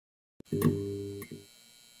Hey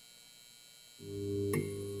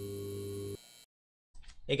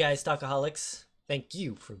guys, Stockaholics, thank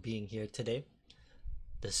you for being here today.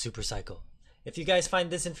 The Supercycle. If you guys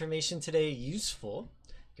find this information today useful,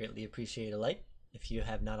 greatly appreciate a like. If you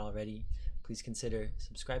have not already, please consider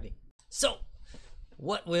subscribing. So,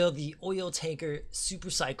 what will the oil tanker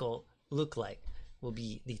supercycle look like? Will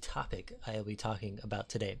be the topic I'll be talking about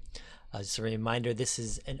today. Just a reminder, this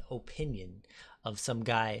is an opinion of some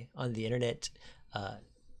guy on the internet.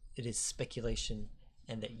 It is speculation,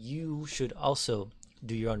 and that you should also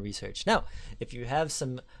do your own research. Now, if you have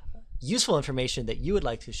some useful information that you would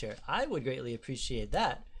like to share, I would greatly appreciate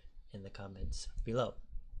that in the comments below.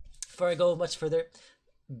 Before I go much further,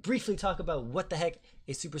 briefly talk about what the heck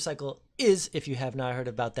a supercycle is, if you have not heard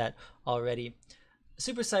about that already. A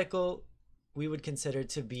supercycle we would consider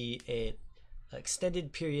to be an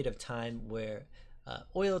extended period of time where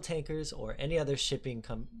oil tankers or any other shipping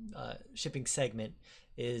segment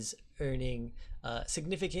is earning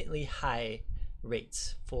significantly high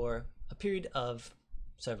rates for a period of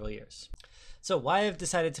several years. So why I've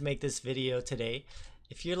decided to make this video today,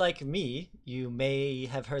 if you're like me, you may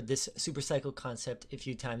have heard this supercycle concept a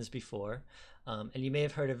few times before, and you may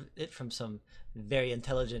have heard of it from some very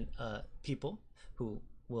intelligent people who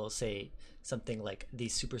will say something like the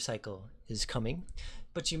supercycle is coming,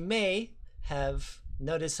 but you may have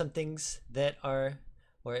noticed some things that are,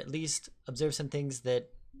 or at least observed some things that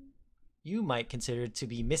you might consider to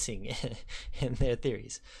be missing in their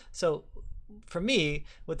theories. So for me,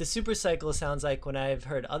 what the supercycle sounds like when I've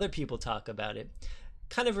heard other people talk about it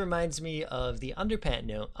kind of reminds me of the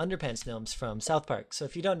underpants gnomes from South Park. So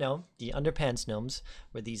if you don't know, the underpants gnomes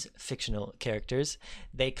were these fictional characters.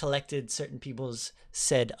 They collected certain people's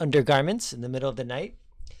said undergarments in the middle of the night.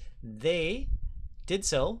 They did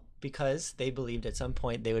so because they believed at some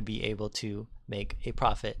point they would be able to make a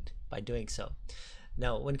profit by doing so.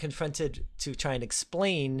 Now, when confronted to try and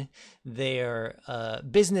explain their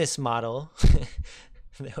business model,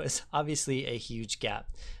 there was obviously a huge gap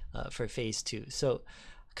for phase 2. So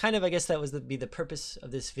kind of, I guess that was be the purpose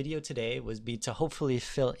of this video today, was be to hopefully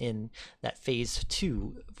fill in that phase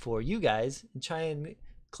 2 for you guys and try and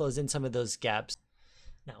close in some of those gaps.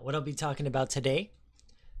 Now, what I'll be talking about today,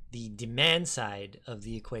 the demand side of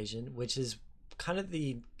the equation, which is kind of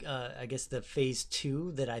the, I guess the phase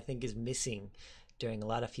 2 that I think is missing during a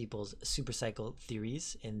lot of people's supercycle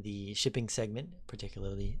theories in the shipping segment,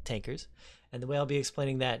 particularly tankers. And the way I'll be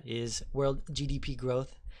explaining that is world GDP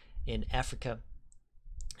growth in Africa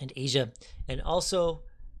and Asia, and also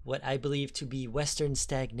what I believe to be Western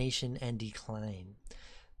stagnation and decline.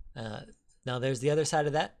 Now there's the other side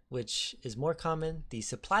of that, which is more common, the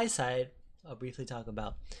supply side. I'll briefly talk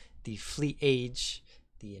about the fleet age,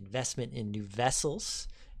 the investment in new vessels,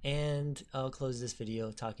 and I'll close this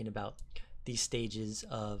video talking about the stages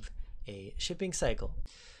of a shipping cycle.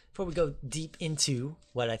 Before we go deep into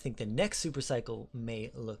what I think the next supercycle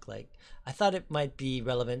may look like, I thought it might be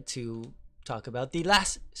relevant to talk about the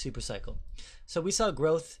last supercycle. So we saw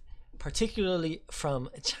growth particularly from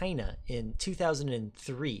China in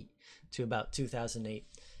 2003 to about 2008,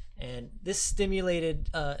 and this stimulated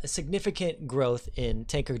a significant growth in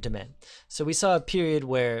tanker demand. So we saw a period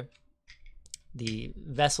where the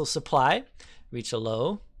vessel supply reached a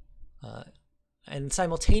low, and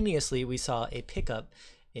simultaneously we saw a pickup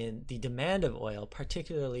in the demand of oil,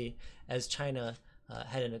 particularly as China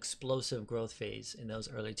had an explosive growth phase in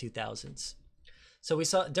those early 2000s. So we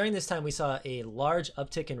saw, during this time, we saw a large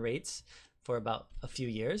uptick in rates for about a few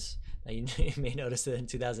years. Now you may notice that in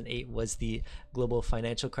 2008 was the global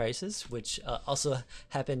financial crisis, which also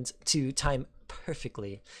happened to time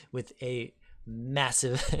perfectly with a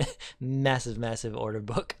massive, massive order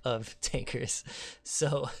book of tankers.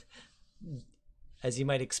 So as you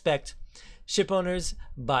might expect, ship owners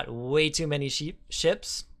bought way too many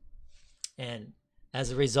ships, and as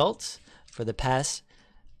a result, for the past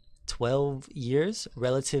 12 years,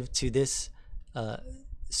 relative to this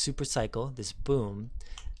supercycle, this boom,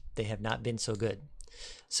 they have not been so good.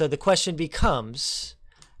 So the question becomes,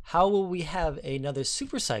 how will we have another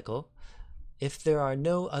supercycle if there are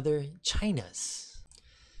no other Chinas?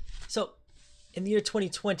 So in the year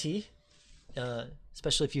 2020,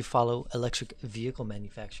 especially if you follow electric vehicle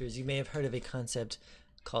manufacturers, you may have heard of a concept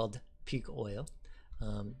called peak oil.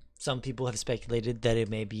 Some people have speculated that it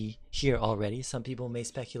may be here already. Some people may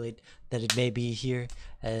speculate that it may be here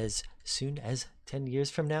as soon as 10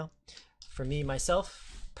 years from now. For me,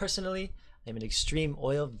 myself, personally, I'm an extreme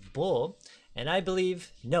oil bull, and I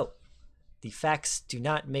believe, no, the facts do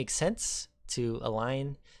not make sense to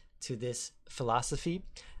align to this philosophy.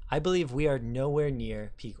 I believe we are nowhere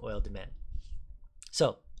near peak oil demand.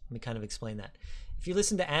 So Let me kind of explain that. If you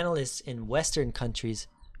listen to analysts in Western countries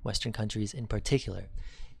in particular,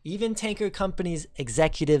 even tanker companies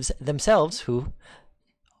executives themselves, who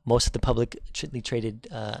most of the publicly traded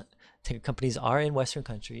tanker companies are in Western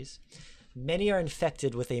countries, many are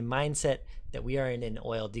infected with a mindset that we are in an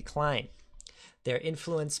oil decline. They're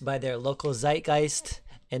influenced by their local zeitgeist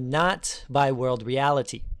and not by world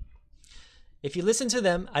reality. If you listen to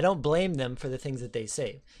them, I don't blame them for the things that they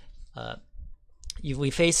say.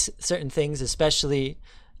 We face certain things, especially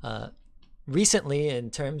recently,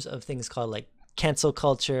 in terms of things called like cancel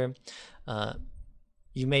culture.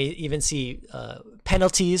 You may even see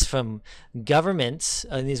penalties from governments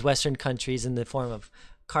in these Western countries in the form of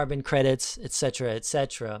carbon credits, etc.,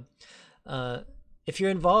 etc. If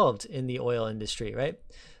you're involved in the oil industry, right?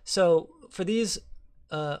 So for these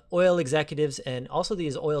oil executives and also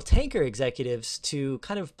these oil tanker executives to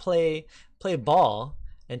kind of play ball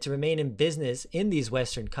and to remain in business in these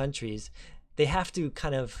Western countries, they have to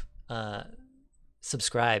kind of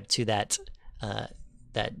subscribe to that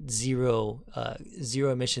zero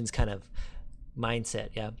emissions kind of mindset.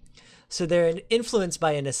 Yeah. So they're influenced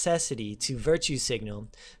by a necessity to virtue signal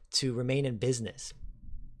to remain in business.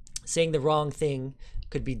 Saying the wrong thing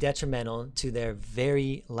could be detrimental to their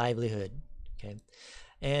very livelihood. Okay.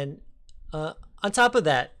 And on top of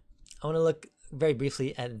that, I want to look very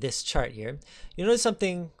briefly at this chart here. You notice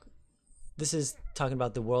something. This is talking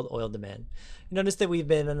about the world oil demand. You notice that we've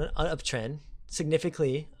been on an uptrend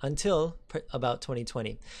significantly until about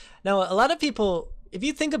 2020. Now, a lot of people, if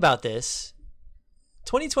you think about this,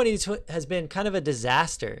 2020 has been kind of a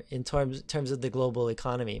disaster in terms of the global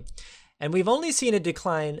economy. And we've only seen a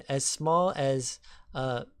decline as small as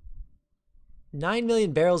 9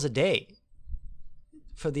 million barrels a day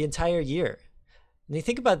for the entire year. And you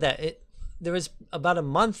think about that, there was about a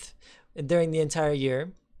month during the entire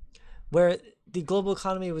year where the global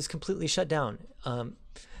economy was completely shut down.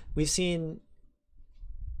 We've seen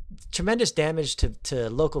tremendous damage to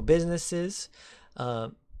local businesses,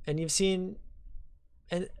 and you've seen,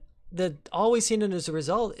 and all we've seen as a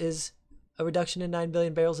result is a reduction in 9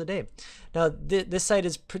 billion barrels a day. Now, this site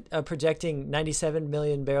is projecting 97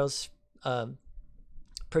 million barrels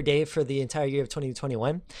per day for the entire year of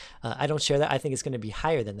 2021. I don't share that. I think it's going to be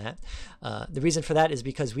higher than that. The reason for that is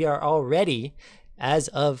because we are already, as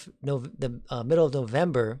of the middle of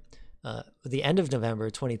November, the end of November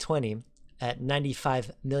 2020, at 95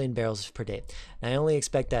 million barrels per day. And I only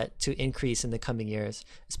expect that to increase in the coming years,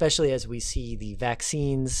 especially as we see the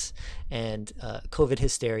vaccines and COVID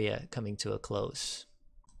hysteria coming to a close.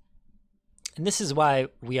 And this is why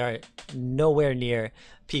we are nowhere near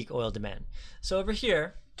peak oil demand. So over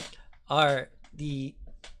here are the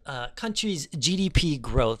country's GDP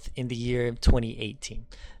growth in the year 2018.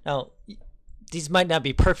 Now, these might not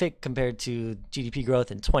be perfect compared to GDP growth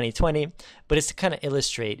in 2020, but it's to kind of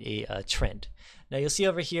illustrate a trend. Now you'll see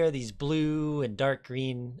over here, these blue and dark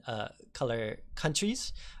green color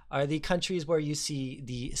countries are the countries where you see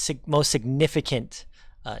the most significant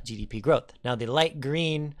GDP growth. Now the light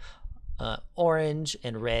green, orange,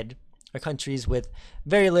 and red are countries with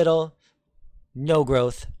very little, no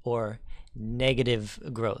growth, or negative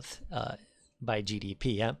growth by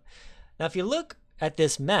GDP. Yeah. Now if you look at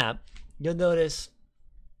this map, you'll notice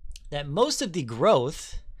that most of the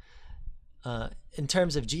growth in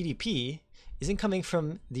terms of GDP isn't coming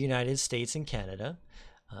from the United States and Canada.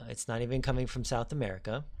 It's not even coming from South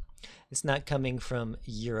America. It's not coming from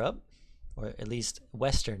Europe, or at least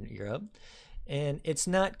Western Europe. And it's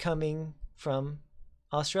not coming from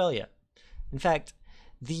Australia. In fact,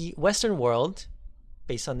 the Western world,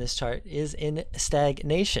 based on this chart, is in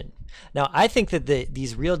stagnation. Now, I think that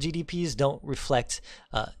these real GDPs don't reflect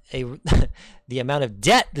the amount of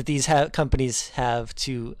debt that these companies have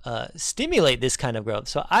to stimulate this kind of growth.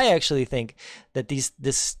 So I actually think that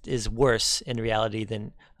this is worse in reality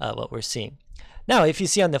than what we're seeing. Now, if you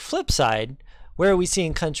see on the flip side, where are we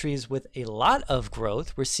seeing countries with a lot of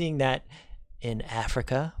growth? We're seeing that in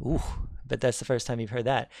Africa. Ooh, but that's the first time you've heard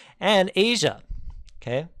that. And Asia.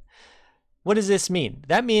 Okay. What does this mean?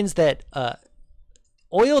 That means that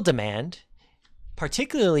oil demand,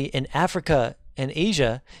 particularly in Africa and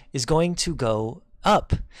Asia, is going to go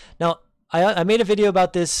up. Now, I made a video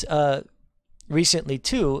about this recently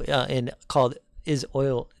too, called "Is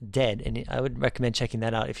Oil Dead?" And I would recommend checking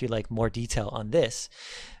that out if you'd like more detail on this.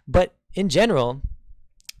 But in general,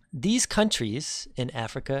 these countries in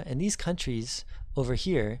Africa and these countries over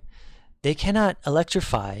here, they cannot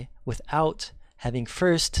electrify without having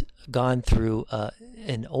first gone through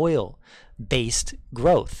an oil-based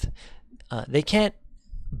growth. They can't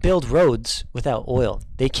build roads without oil.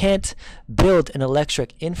 They can't build an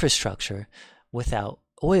electric infrastructure without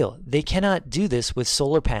oil. They cannot do this with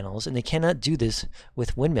solar panels, and they cannot do this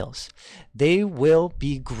with windmills. They will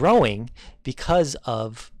be growing because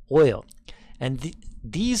of oil. And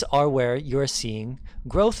these are where you're seeing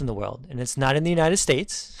growth in the world. And it's not in the United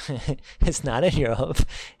States, it's not in Europe,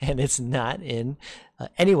 and it's not in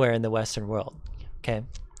anywhere in the Western world. Okay,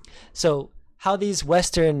 so how these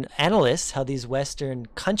Western analysts, how these Western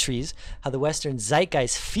countries, how the Western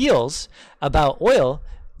zeitgeist feels about oil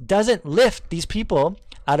doesn't lift these people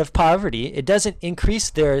out of poverty. It doesn't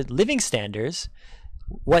increase their living standards.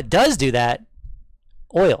 What does do that?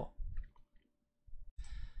 Oil.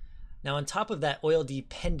 Now, on top of that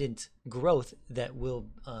oil-dependent growth that will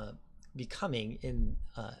be coming in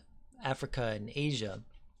Africa and Asia,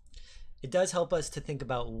 it does help us to think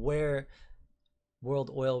about where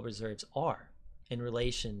world oil reserves are in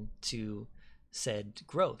relation to said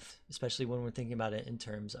growth, especially when we're thinking about it in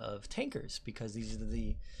terms of tankers, because these are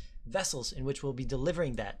the vessels in which we'll be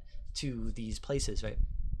delivering that to these places, right?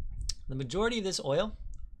 The majority of this oil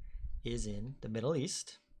is in the Middle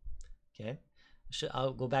East, okay?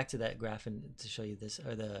 I'll go back to that graph and to show you this,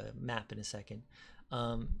 or the map, in a second.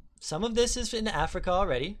 Some of this is in Africa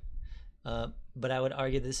already, but I would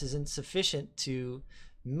argue this isn't sufficient to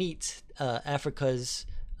meet Africa's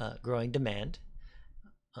growing demand.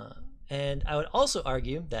 And I would also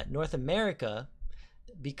argue that North America,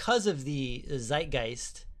 because of the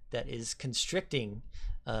zeitgeist that is constricting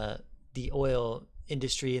the oil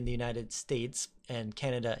industry in the United States and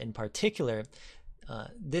Canada in particular,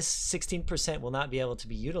 this 16% will not be able to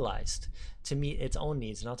be utilized to meet its own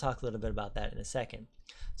needs. And I'll talk a little bit about that in a second.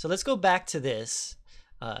 So let's go back to this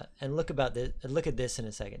and look at this in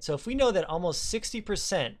a second. So if we know that almost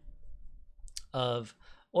 60% of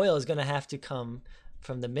oil is going to have to come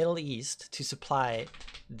from the Middle East to supply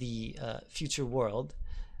the future world,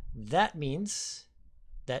 that means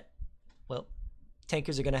that, well,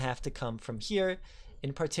 tankers are going to have to come from here,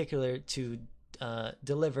 in particular to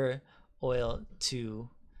deliver oil to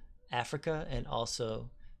Africa and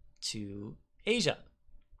also to Asia.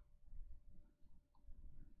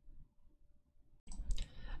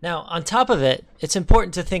 Now, on top of it, it's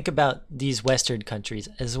important to think about these Western countries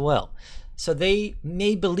as well. So they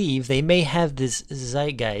may believe, they may have this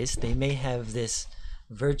zeitgeist, they may have this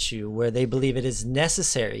virtue where they believe it is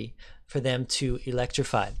necessary for them to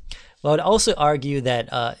electrify. Well, I'd also argue that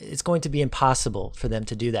it's going to be impossible for them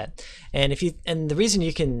to do that. And the reason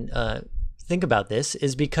you can think about this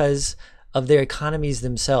is because of their economies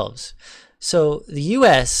themselves. So the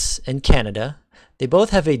US and Canada, they both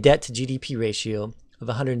have a debt to GDP ratio of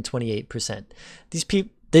 128%.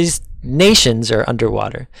 These nations are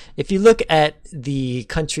underwater. If you look at the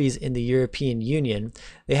countries in the European Union,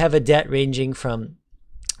 they have a debt ranging from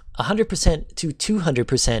 100% to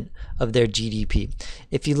 200% of their GDP.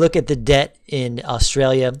 If you look at the debt in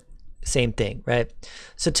Australia, same thing, right?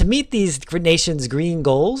 So to meet these nations' green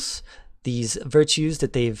goals, these virtues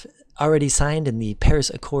that they've already signed in the Paris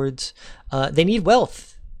Accords, they need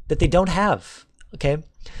wealth that they don't have, okay?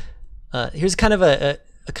 Here's kind of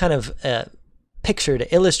a picture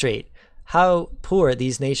to illustrate how poor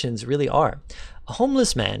these nations really are. A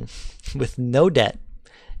homeless man with no debt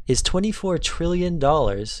is $24 trillion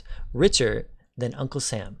richer than Uncle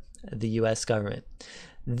Sam, the US government.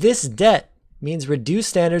 This debt means reduced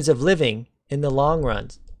standards of living in the long run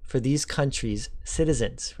for these countries'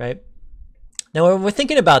 citizens, right? Now, when we're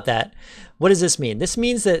thinking about that, what does this mean? This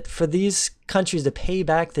means that for these countries to pay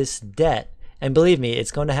back this debt, and believe me,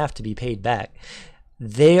 it's going to have to be paid back,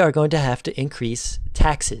 they are going to have to increase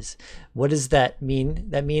taxes. What does that mean?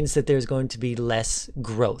 That means that there's going to be less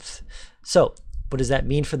growth. So what does that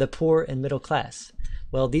mean for the poor and middle class?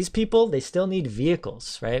 Well, these people, they still need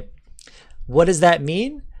vehicles, right? What does that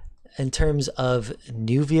mean in terms of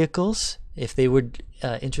new vehicles? If they were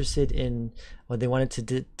interested in, or they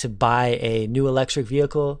wanted to buy a new electric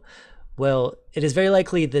vehicle, well, it is very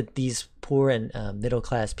likely that these poor and middle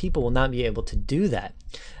class people will not be able to do that.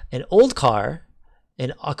 An old car,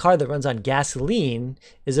 and a car that runs on gasoline,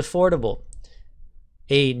 is affordable.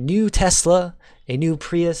 A new Tesla, a new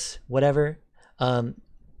Prius, whatever,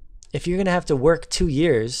 if you're going to have to work 2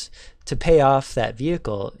 years to pay off that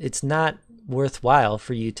vehicle, it's not worthwhile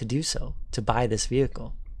for you to do so, to buy this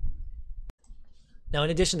vehicle. Now, in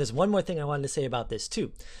addition, there's one more thing I wanted to say about this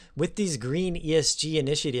too. With these green ESG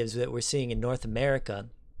initiatives that we're seeing in North America,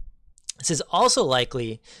 this is also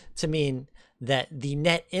likely to mean that the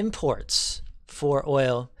net imports for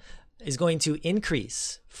oil is going to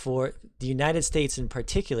increase for the United States in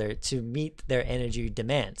particular to meet their energy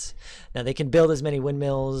demands. Now, they can build as many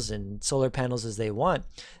windmills and solar panels as they want.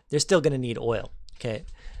 They're still going to need oil, okay?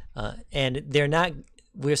 And they're not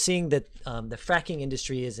we're seeing that the fracking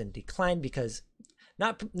industry is in decline because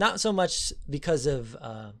not so much because of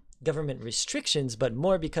government restrictions, but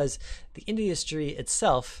more because the industry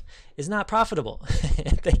itself is not profitable.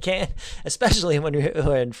 They can't, especially when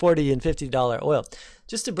we're in $40 and $50 oil.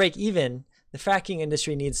 Just to break even, the fracking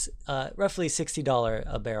industry needs roughly $60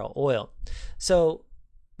 a barrel oil. So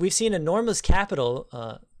we've seen enormous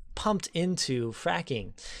capital pumped into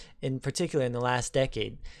fracking, in particular in the last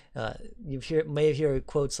decade. You may hear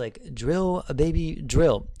quotes like "drill, baby,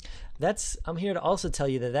 drill." I'm here to also tell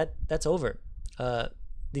you that's over.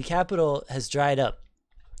 The capital has dried up.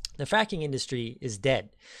 The fracking industry is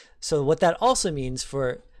dead. So what that also means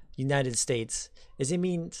for United States is it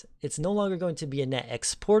means it's no longer going to be a net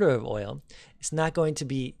exporter of oil. It's not going to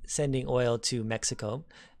be sending oil to Mexico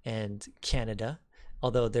and Canada,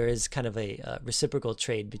 although there is kind of a reciprocal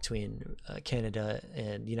trade between Canada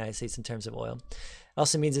and the United States in terms of oil. It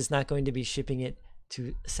also means it's not going to be shipping it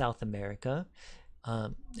to South America.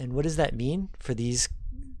 And what does that mean for these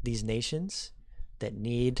nations that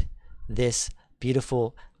need this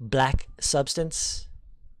beautiful black substance?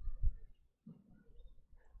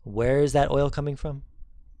 Where is that oil coming from?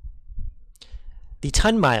 The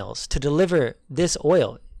ton miles to deliver this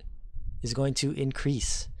oil is going to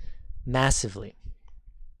increase massively.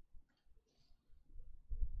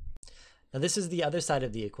 Now, this is the other side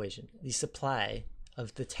of the equation, the supply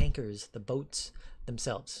of the tankers, the boats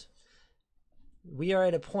themselves. We are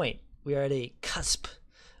at a point, we are at a cusp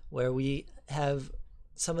where we have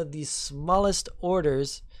some of the smallest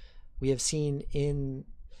orders we have seen in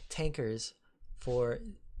tankers for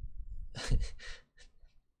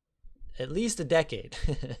at least a decade,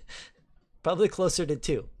 probably closer to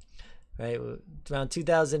 2, right? Around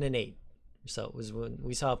 2008 or so was when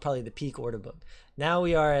we saw probably the peak order book. Now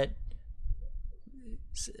we are at,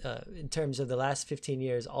 in terms of the last 15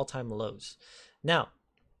 years, all-time lows. Now,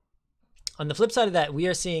 on the flip side of that, we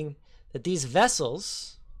are seeing that these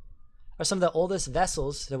vessels are some of the oldest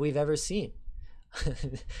vessels that we've ever seen.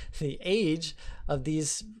 The age of the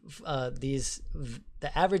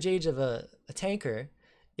average age of a tanker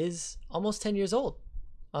is almost 10 years old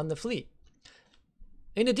on the fleet.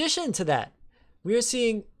 In addition to that, we are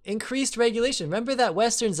seeing increased regulation. Remember that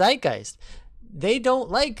Western zeitgeist. They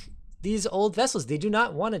don't like these old vessels. They do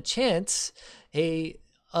not want to chance a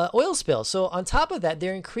oil spill. So on top of that,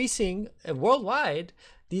 they're increasing worldwide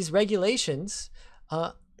these regulations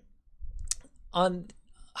on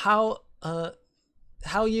how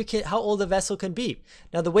old a vessel can be.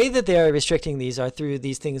 Now, the way that they are restricting these are through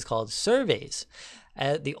these things called surveys.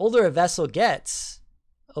 The older a vessel gets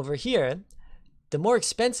over here, the more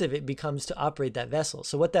expensive it becomes to operate that vessel.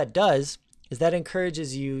 So what that does is that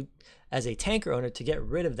encourages you as a tanker owner to get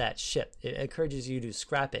rid of that ship. It encourages you to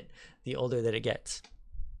scrap it the older that it gets.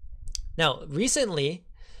 Now, recently,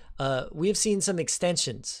 we have seen some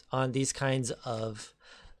extensions on these kinds of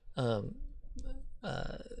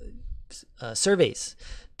surveys,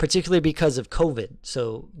 particularly because of COVID.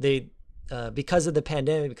 So because of the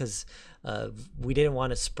pandemic, because we didn't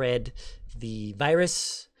want to spread the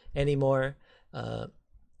virus anymore,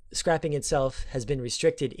 scrapping itself has been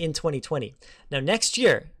restricted in 2020. Now, next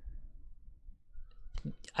year,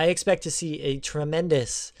 I expect to see a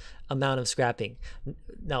tremendous amount of scrapping.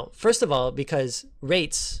 Now, first of all, because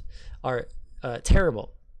rates are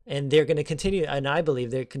terrible, and they're going to continue, and I believe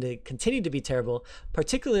they're going to continue to be terrible,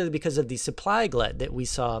 particularly because of the supply glut that we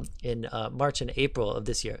saw in March and April of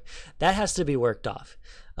this year. That has to be worked off,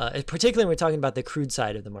 particularly when we're talking about the crude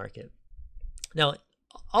side of the market. Now,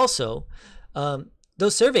 also,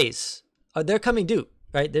 those surveys, they're coming due,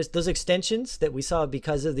 right? There's those extensions that we saw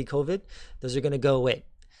because of the COVID, those are going to go away.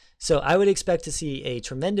 So I would expect to see a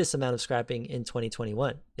tremendous amount of scrapping in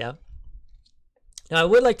 2021, yeah? Now, I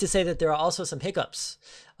would like to say that there are also some hiccups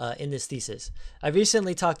in this thesis. I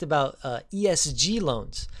recently talked about ESG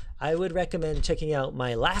loans. I would recommend checking out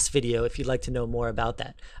my last video if you'd like to know more about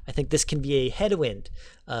that. I think this can be a headwind.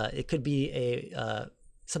 It could be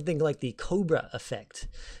something like the Cobra effect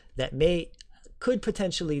that could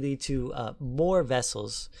potentially lead to more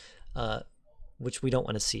vessels, which we don't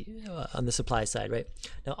want to see on the supply side, right?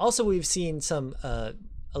 Now, also we've seen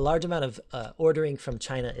a large amount of ordering from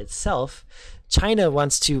China itself. China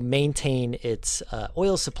wants to maintain its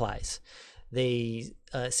oil supplies. They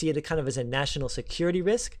see it kind of as a national security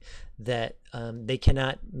risk that they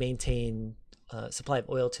cannot maintain supply of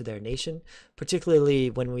oil to their nation, particularly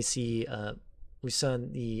when we saw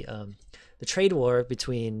the trade war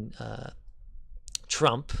between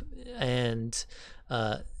Trump and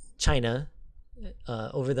China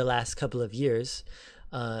over the last couple of years.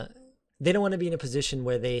 They don't want to be in a position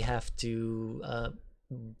where they have to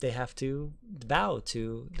they have to bow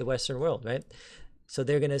to the Western world, right? So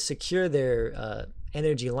they're going to secure their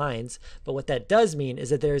energy lines. But what that does mean is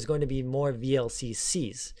that there's going to be more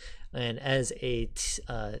VLCCs. And as a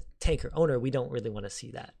tanker owner, we don't really want to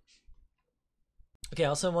see that. Okay, I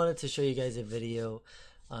also wanted to show you guys a video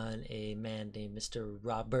on a man named Mr.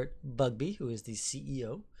 Robert Bugbee, who is the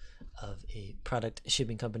CEO of a product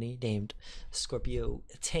shipping company named Scorpio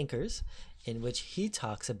Tankers, in which he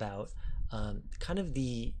talks about kind of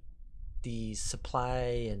the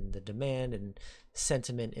supply and the demand and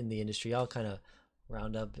sentiment in the industry, all kind of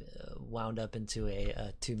wound up into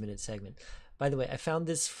a 2-minute segment. By the way, I found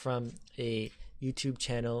this from a YouTube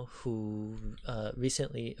channel who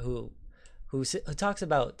talks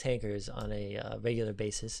about tankers on a regular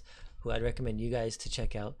basis, who I'd recommend you guys to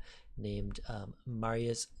check out, named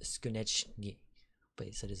Mariusz Skoneczny. But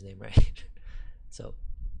he said his name right. So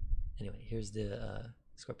anyway, here's the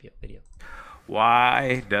Scorpio video.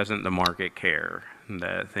 Why doesn't the market care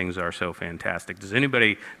that things are so fantastic? Does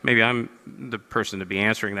anybody, maybe I'm the person to be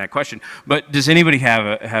answering that question, but does anybody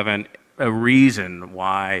have a reason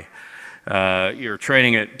why you're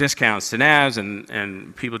trading at discounts to NAVs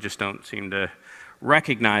and people just don't seem to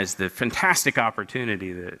recognize the fantastic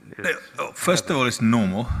opportunity that is? First of all, it's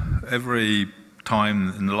normal. Every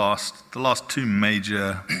time in the last 2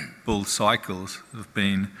 major bull cycles have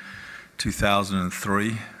been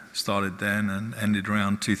 2003, started then and ended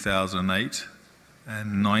around 2008,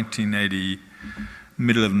 and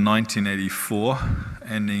middle of 1984,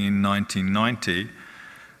 ending in 1990.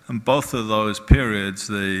 And both of those periods,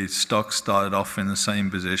 the stocks started off in the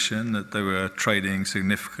same position, that they were trading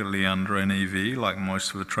significantly under NAV, like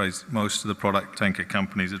most of the product tanker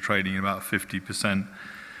companies are trading about 50%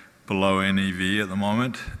 below NAV at the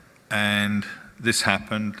moment. And this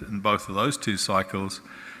happened in both of those 2 cycles.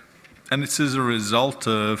 And it's as a result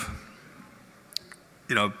of,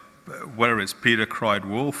 whether it's Peter cried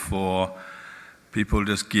wolf, or people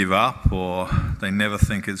just give up, or they never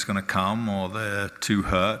think it's going to come, or they're too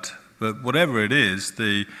hurt. But whatever it is,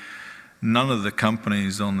 none of the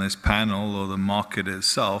companies on this panel or the market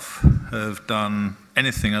itself have done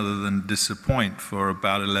anything other than disappoint for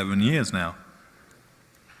about 11 years now.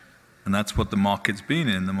 And that's what the market's been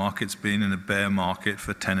in. The market's been in a bear market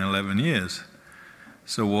for 10, 11 years.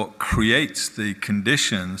 So what creates the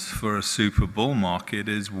conditions for a super bull market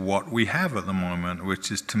is what we have at the moment,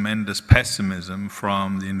 which is tremendous pessimism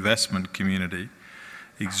from the investment community,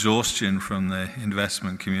 exhaustion from the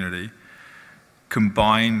investment community,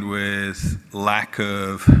 combined with lack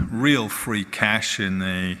of real free cash in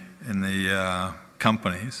the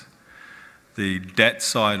companies. The debt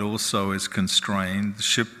side also is constrained. The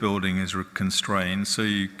shipbuilding is constrained. So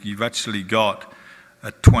you've actually got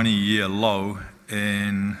a 20-year low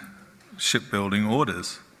in shipbuilding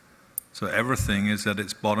orders. So everything is at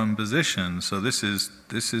its bottom position. So this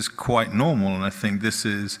is quite normal, and I think this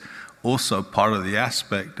is also part of the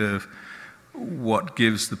aspect of what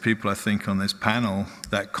gives the people, I think, on this panel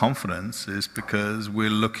that confidence, is because we're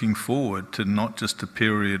looking forward to not just a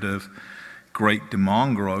period of great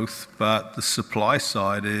demand growth, but the supply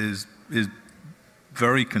side is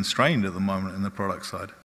very constrained at the moment in the product side.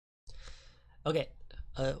 Okay.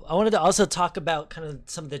 I wanted to also talk about kind of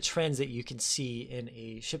some of the trends that you can see in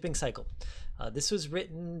a shipping cycle. This was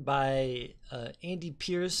written by Andy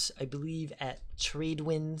Pierce, I believe, at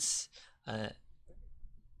Tradewinds.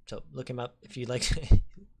 So look him up if you'd like.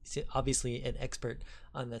 He's obviously an expert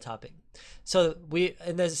on the topic. So we,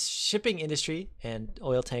 in the shipping industry and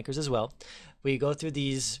oil tankers as well, we go through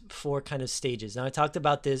these 4 kind of stages. Now, I talked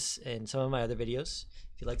about this in some of my other videos.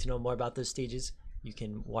 If you'd like to know more about those stages, you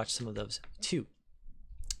can watch some of those too.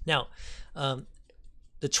 Now,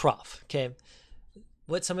 the trough, okay?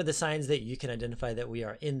 What some of the signs that you can identify that we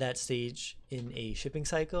are in that stage in a shipping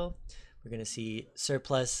cycle? We're going to see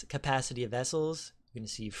surplus capacity of vessels. We're going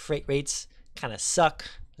to see freight rates kind of suck.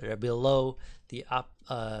 They're below the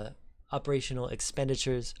operational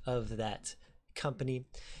expenditures of that company.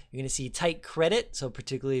 You're going to see tight credit, so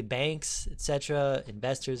particularly banks, etc.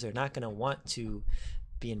 Investors are not going to want to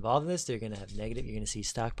be involved in this. They're going to have negative. You're going to see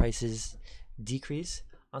stock prices decrease.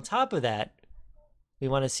 On top of that, we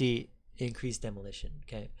want to see increased demolition.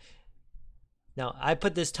 Okay. Now, I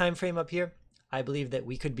put this time frame up here. I believe that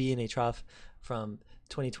we could be in a trough from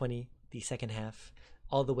 2020, the second half,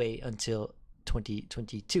 all the way until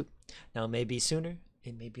 2022. Now, it may be sooner,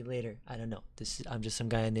 it may be later. I don't know. I'm just some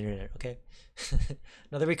guy on the internet. Okay.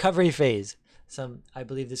 Another recovery phase. I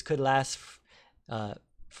believe this could last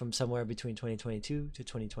from somewhere between 2022 to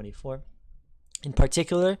 2024. In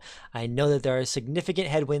particular, I know that there are significant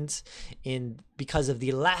headwinds because of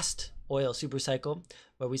the last oil supercycle,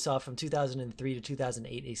 where we saw from 2003 to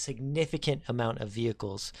 2008 a significant amount of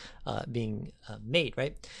vehicles being made,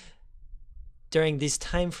 right? During these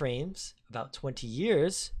time frames, about 20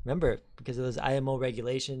 years, remember, because of those IMO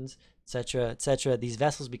regulations, etc., these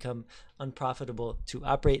vessels become unprofitable to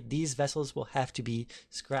operate. These vessels will have to be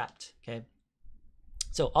scrapped, okay?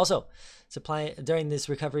 So also, supply during this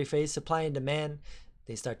recovery phase, supply and demand,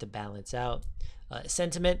 they start to balance out.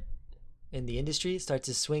 Sentiment in the industry starts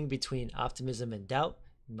to swing between optimism and doubt.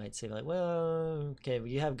 You might say like, well, okay, well,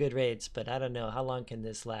 you have good rates, but I don't know, how long can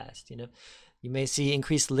this last? You know, you may see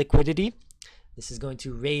increased liquidity. This is going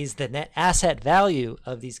to raise the net asset value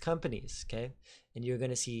of these companies, okay? And you're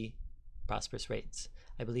going to see prosperous rates.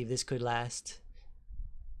 I believe this could last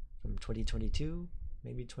from 2022,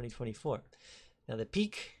 maybe 2024. Now the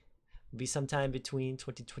peak will be sometime between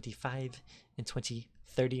 2025 and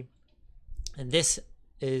 2030. And this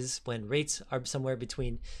is when rates are somewhere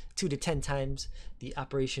between 2 to 10 times the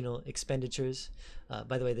operational expenditures.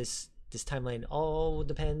 By the way, this timeline all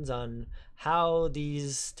depends on how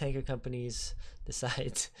these tanker companies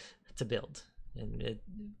decide to build. And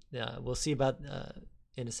we'll see about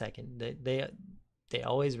in a second. They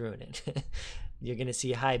always ruin it. You're going to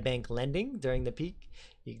see high bank lending during the peak.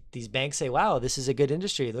 These banks say, wow, this is a good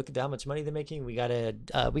industry. Look at how much money they're making. We got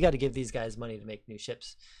to give these guys money to make new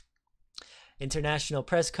ships. International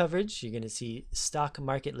press coverage. You're going to see stock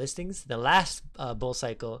market listings. The last bull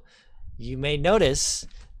cycle, you may notice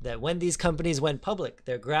that when these companies went public,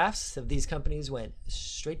 their graphs of these companies went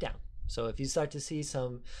straight down. So if you start to see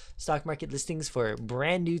some stock market listings for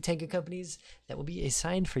brand new tanker companies, that will be a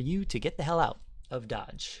sign for you to get the hell out of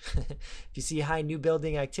Dodge. If you see high new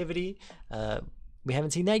building activity, we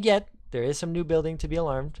haven't seen that yet. There is some new building to be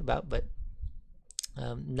alarmed about, but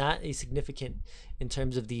not a significant in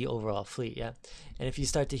terms of the overall fleet. Yeah. And if you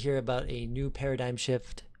start to hear about a new paradigm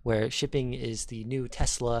shift where shipping is the new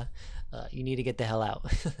Tesla, you need to get the hell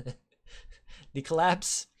out. The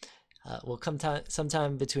collapse will come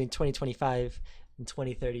sometime between 2025 and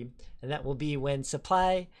 2030, and that will be when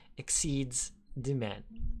supply exceeds demand.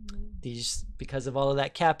 Because of all of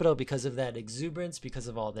that capital, because of that exuberance, because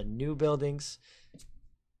of all the new buildings,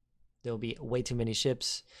 there'll be way too many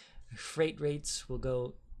ships. Freight rates will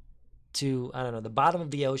go to, I don't know, the bottom of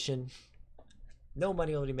the ocean. No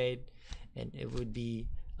money will be made, and it would be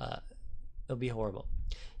it'll be horrible.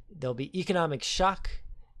 There'll be economic shock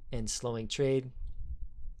and slowing trade.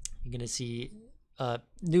 You're going to see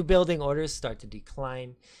new building orders start to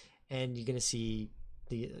decline, and you're going to see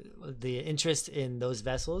the interest in those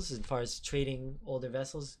vessels as far as trading older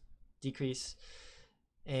vessels decrease,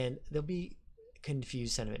 and there'll be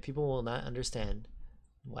confused sentiment. People will not understand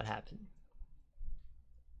what happened.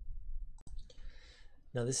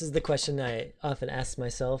 Now this is the question I often ask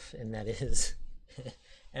myself, and that is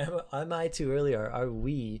am I too early, or are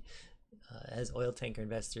we as oil tanker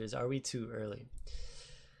investors, are we too early?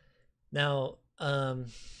 Now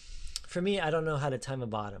for me, I don't know how to time a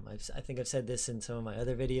bottom. I think I've said this in some of my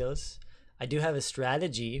other videos. I do have a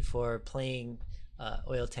strategy for playing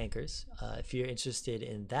oil tankers. If you're interested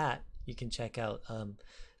in that, you can check out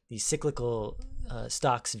the cyclical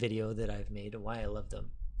stocks video that I've made, why I love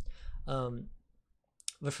them.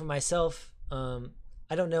 But for myself,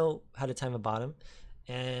 I don't know how to time a bottom,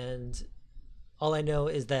 and all I know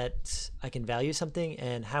is that I can value something,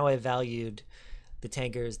 and how I valued the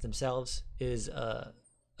tankers themselves is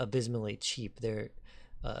abysmally cheap. They're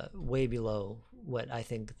way below what I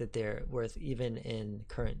think that they're worth, even in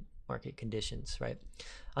current market conditions, right?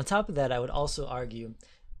 On top of that, I would also argue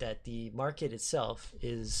that the market itself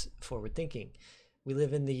is forward thinking. We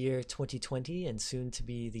live in the year 2020 and soon to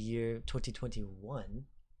be the year 2021,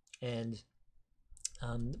 and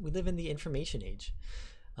we live in the information age.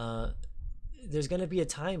 There's going to be a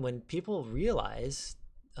time when people realize,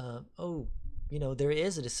 oh, you know, there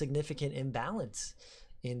is a significant imbalance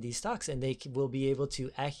in these stocks, and they will be able to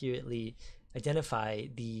accurately identify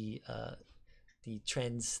the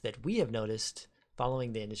trends that we have noticed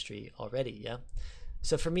following the industry already. Yeah.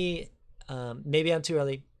 So for me, maybe I'm too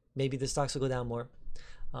early. Maybe the stocks will go down more,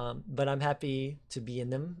 but I'm happy to be in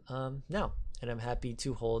them now, and I'm happy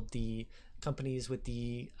to hold the companies with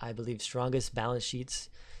the, I believe, strongest balance sheets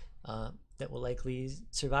that will likely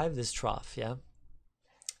survive this trough. Yeah.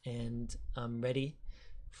 And I'm ready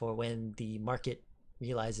for when the market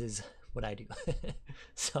realizes what I do.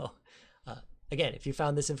 So again, if you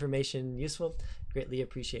found this information useful, greatly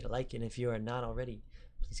appreciate a like, and if you are not already,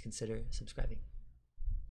 please consider subscribing.